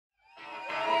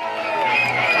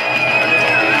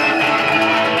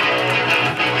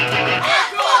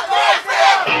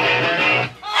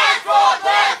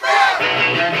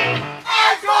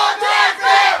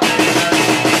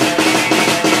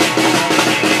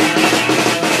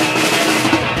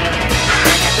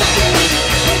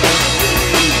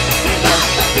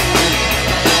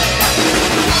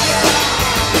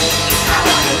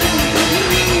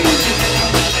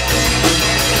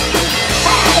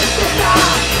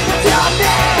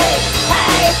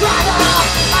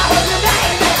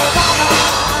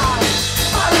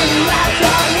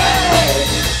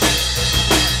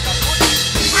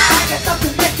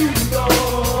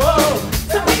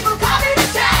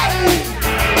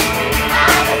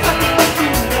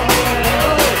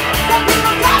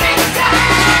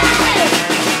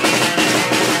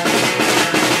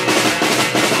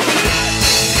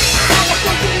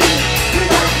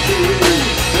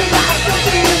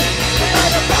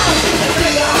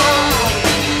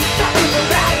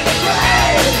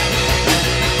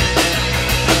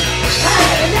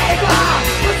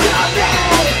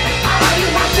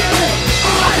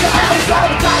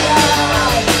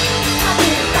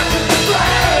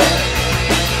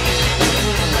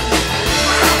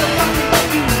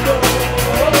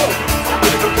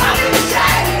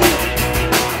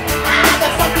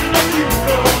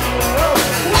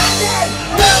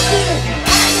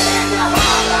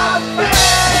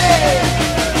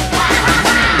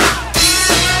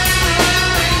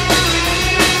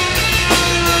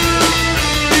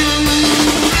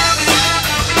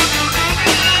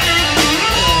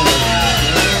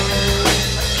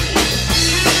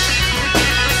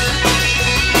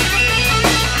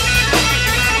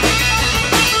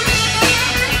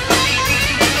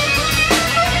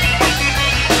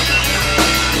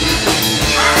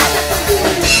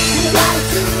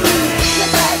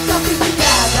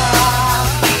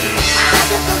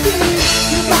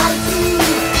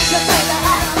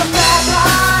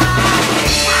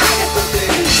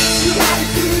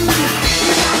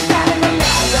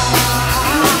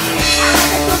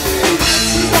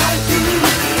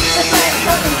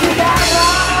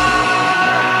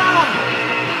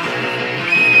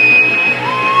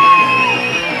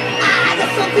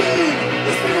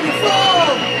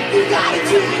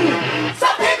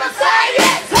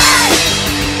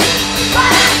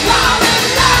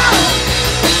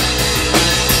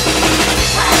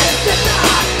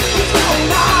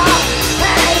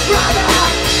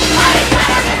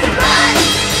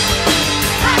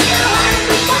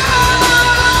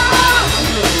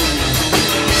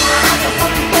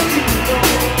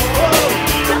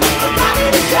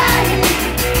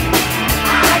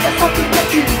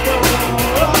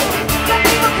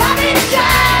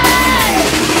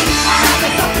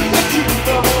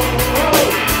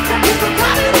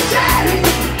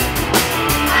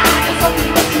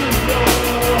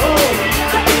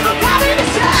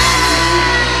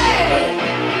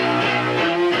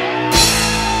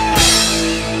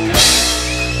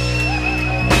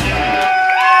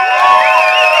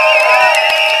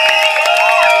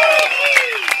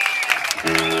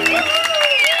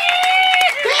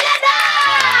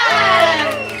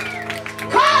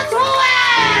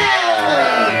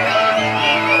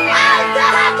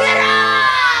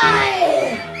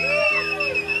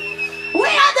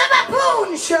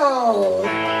Baboon show.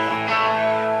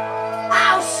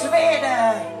 Out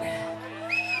Sweden.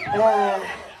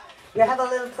 You have a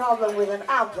little problem with an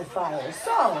amplifier,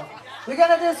 so we're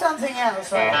gonna do something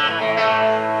else, right?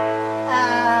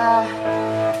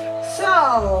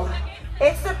 So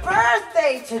it's the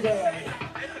birthday today.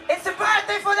 It's the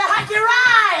birthday for the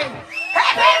Hackerei.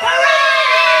 Happy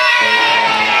parade!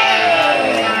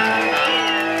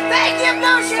 Thank you,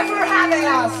 Nosha, for having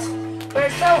us. We're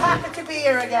so happy to be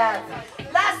here again.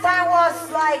 Last time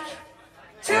was like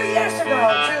 2 years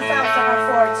ago,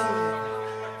 2014.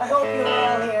 I hope you were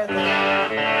all here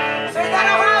then. So we're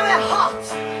gonna have a hot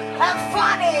and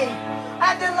funny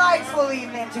and delightful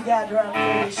evening together, I'm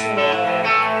pretty sure.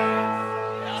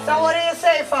 So what do you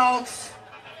say, folks?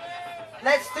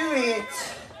 Let's do it.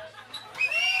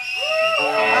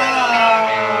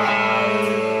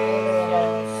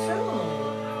 Soon,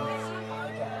 I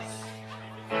guess.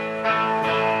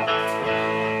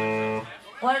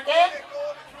 Working?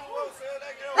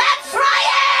 Let's try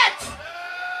it!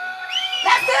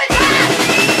 Let's do it!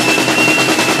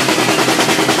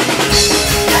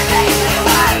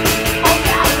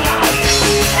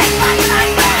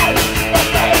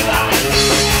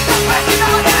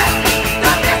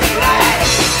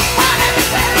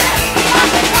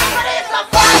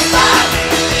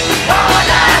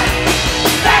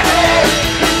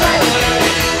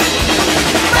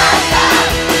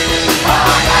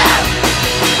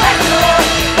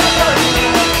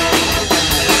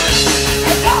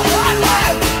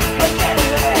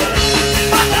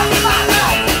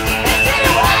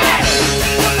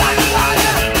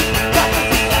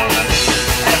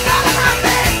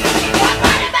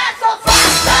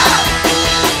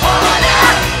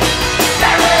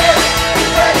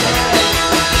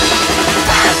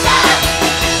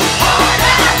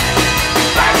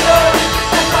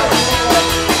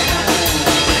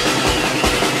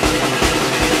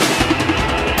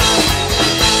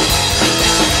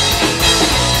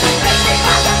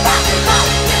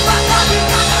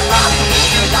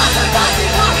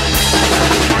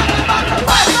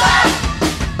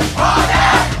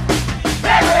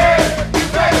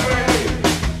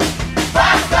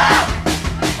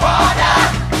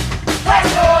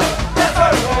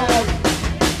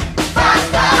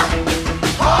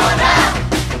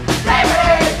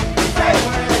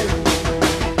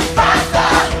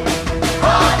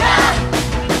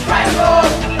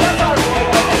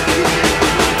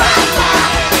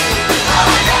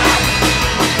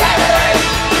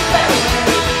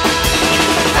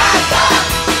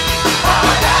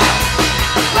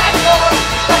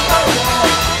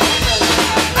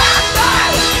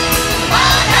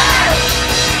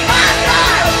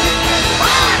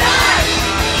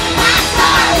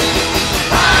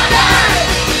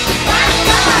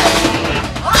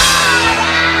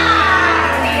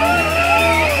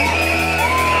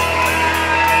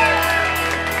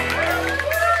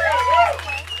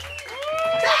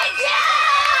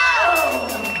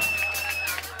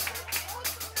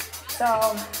 So,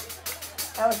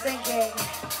 I was thinking,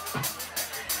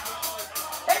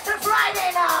 it's a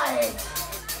Friday night,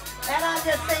 and I'm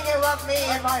just thinking about me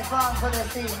and my fun for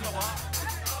this evening.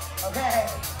 Okay.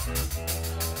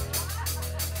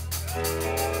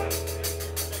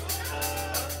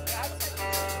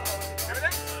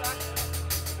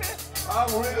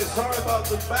 I'm really sorry about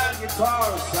the bad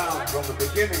guitar sound from the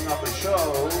beginning of the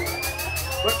show,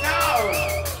 but now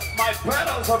my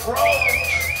pedals are broke.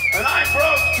 And I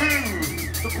broke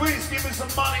too! So please give me some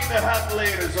money in the hat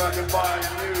later so I can buy a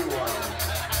new one.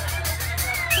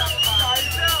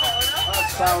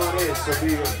 That's how it is to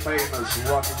be a famous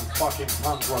rockin' fucking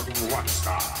punk rockin' rock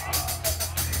star.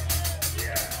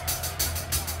 Yeah.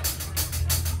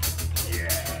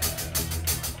 Yeah.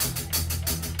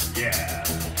 Yeah.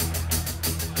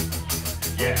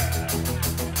 Yeah.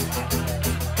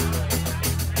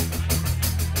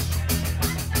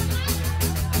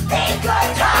 Take good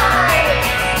times,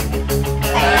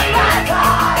 take bad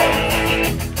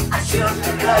times. I choose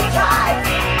the good times,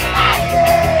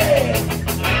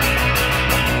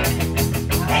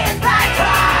 and in bad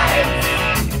times,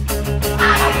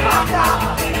 I'm a fucker,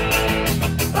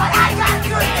 but I got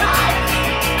good times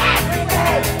every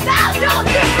day. Now don't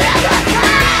you feel the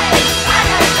time? I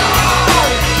gotta go,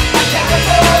 I gotta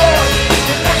go,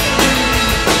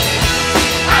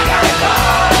 I gotta go,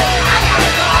 I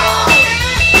gotta go.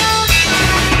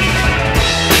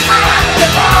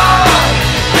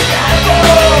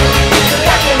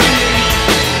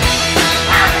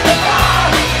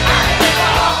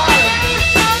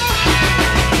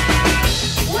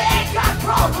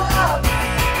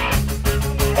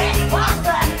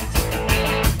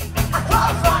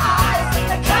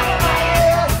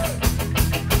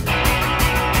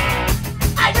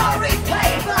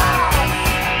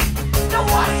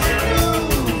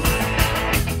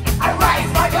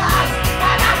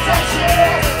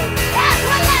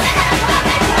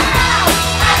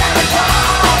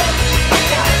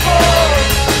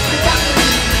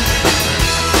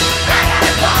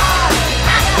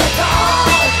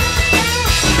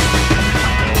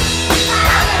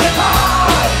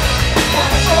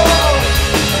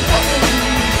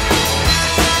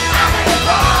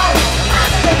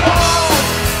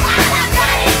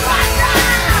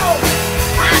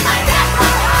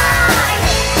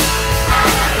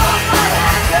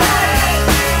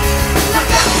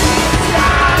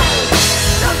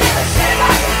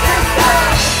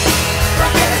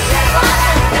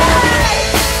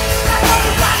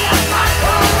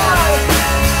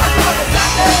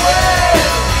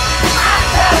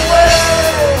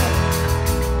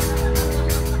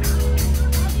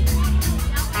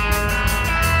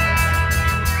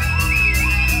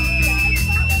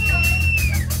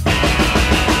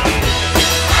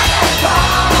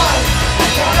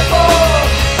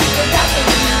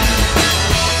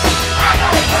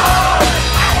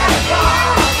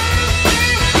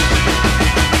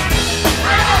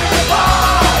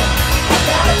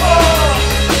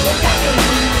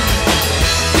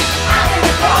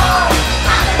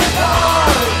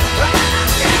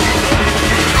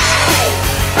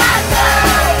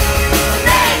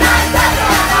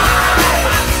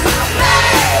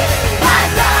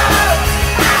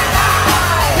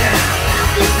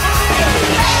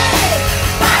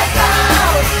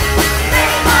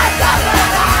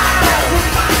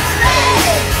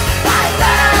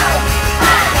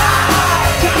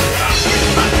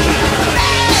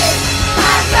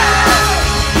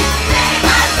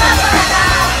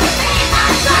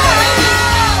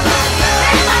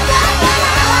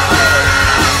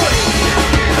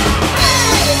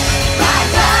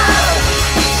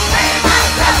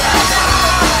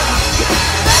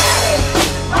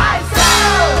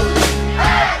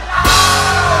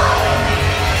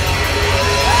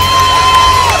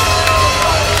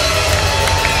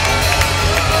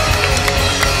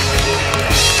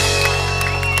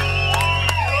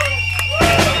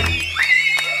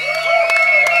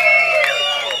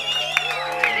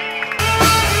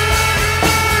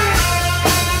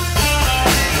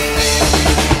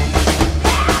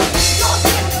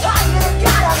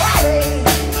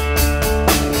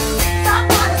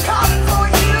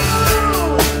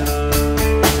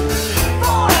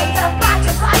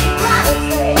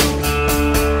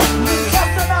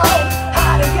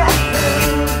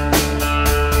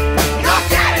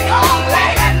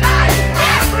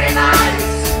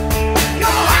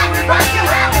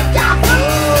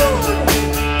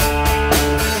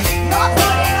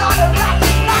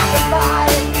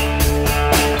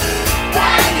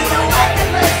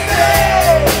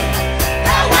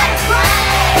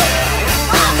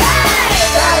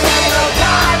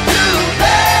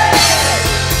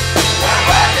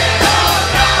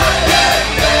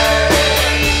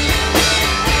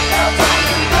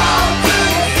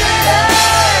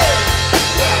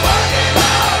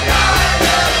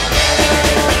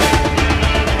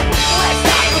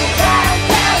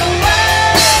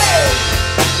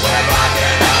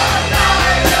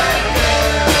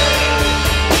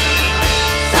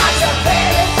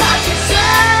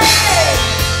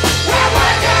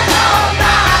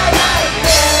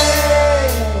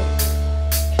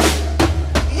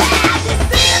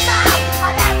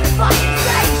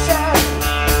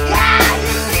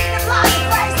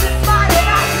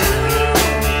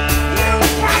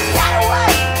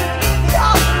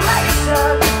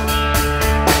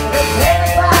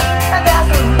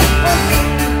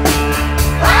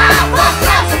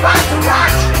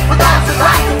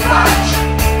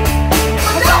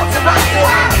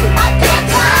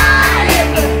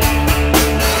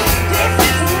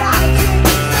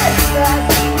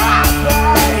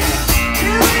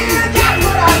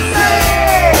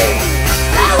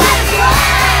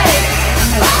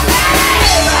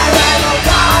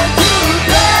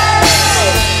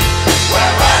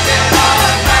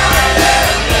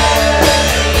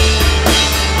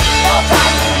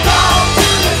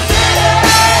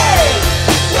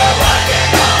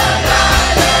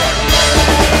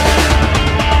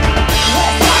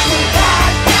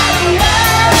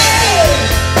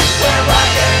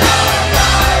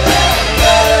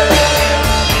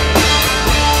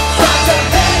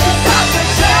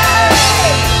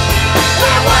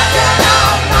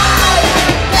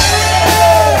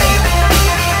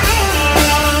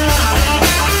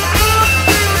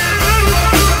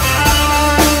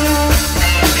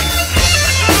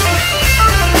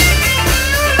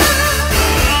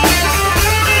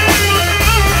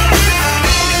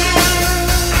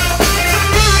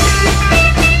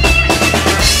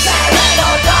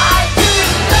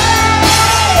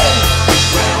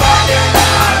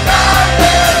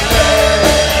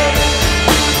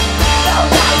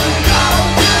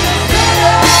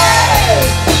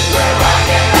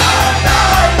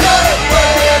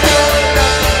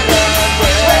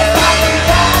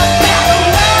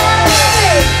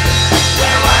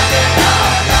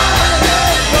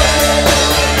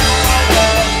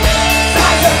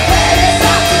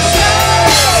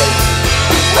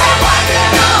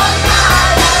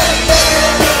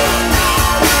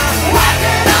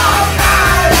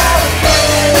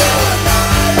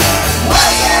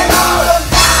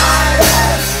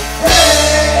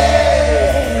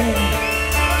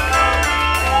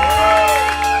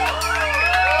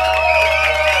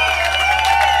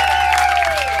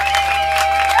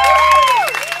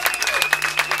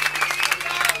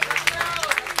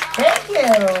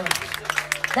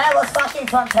 That was fucking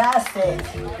fantastic.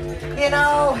 You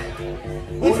know,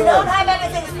 if you don't have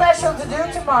anything special to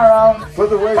do tomorrow, for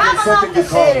the way come they along to the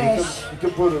car, finish. you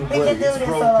can put it away. We can do It's this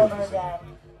broken. all over again.